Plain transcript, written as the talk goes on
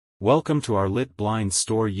Welcome to our Lit Blinds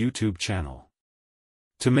Store YouTube channel.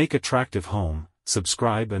 To make attractive home,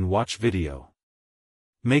 subscribe and watch video.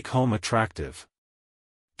 Make home attractive.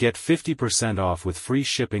 Get 50% off with free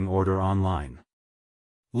shipping order online.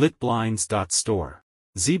 Litblinds.store.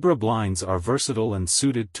 Zebra blinds are versatile and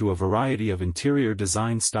suited to a variety of interior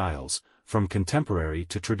design styles, from contemporary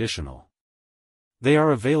to traditional. They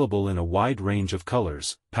are available in a wide range of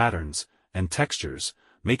colors, patterns, and textures,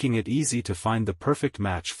 making it easy to find the perfect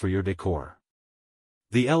match for your decor.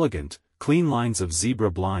 The elegant, clean lines of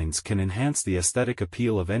zebra blinds can enhance the aesthetic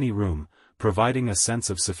appeal of any room, providing a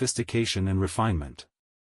sense of sophistication and refinement.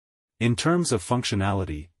 In terms of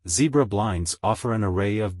functionality, zebra blinds offer an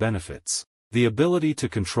array of benefits. The ability to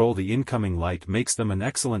control the incoming light makes them an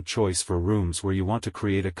excellent choice for rooms where you want to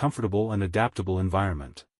create a comfortable and adaptable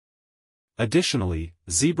environment. Additionally,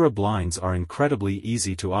 zebra blinds are incredibly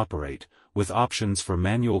easy to operate, with options for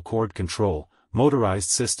manual cord control, motorized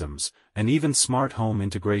systems, and even smart home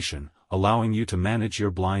integration, allowing you to manage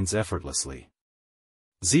your blinds effortlessly.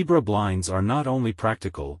 Zebra blinds are not only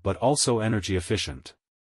practical but also energy efficient.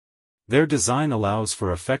 Their design allows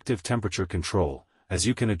for effective temperature control, as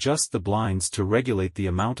you can adjust the blinds to regulate the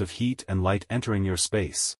amount of heat and light entering your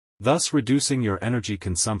space, thus reducing your energy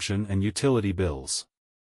consumption and utility bills.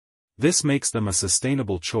 This makes them a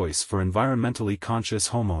sustainable choice for environmentally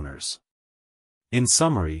conscious homeowners. In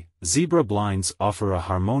summary, zebra blinds offer a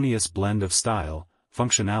harmonious blend of style,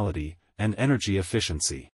 functionality, and energy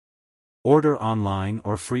efficiency. Order online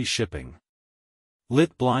or free shipping.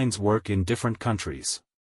 Lit blinds work in different countries: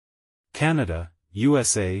 Canada,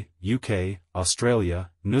 USA, UK,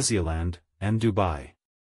 Australia, New Zealand, and Dubai.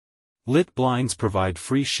 Lit blinds provide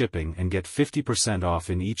free shipping and get 50% off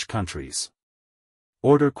in each countries.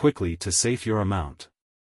 Order quickly to save your amount.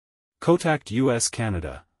 Contact US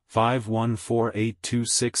Canada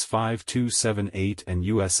 514-826-5278 and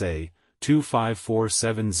USA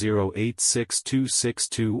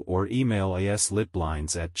 25470866262 or email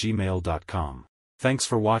aslitblinds@gmail.com. Thanks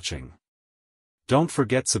for watching. Don't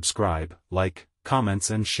forget subscribe, like, comments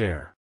and share.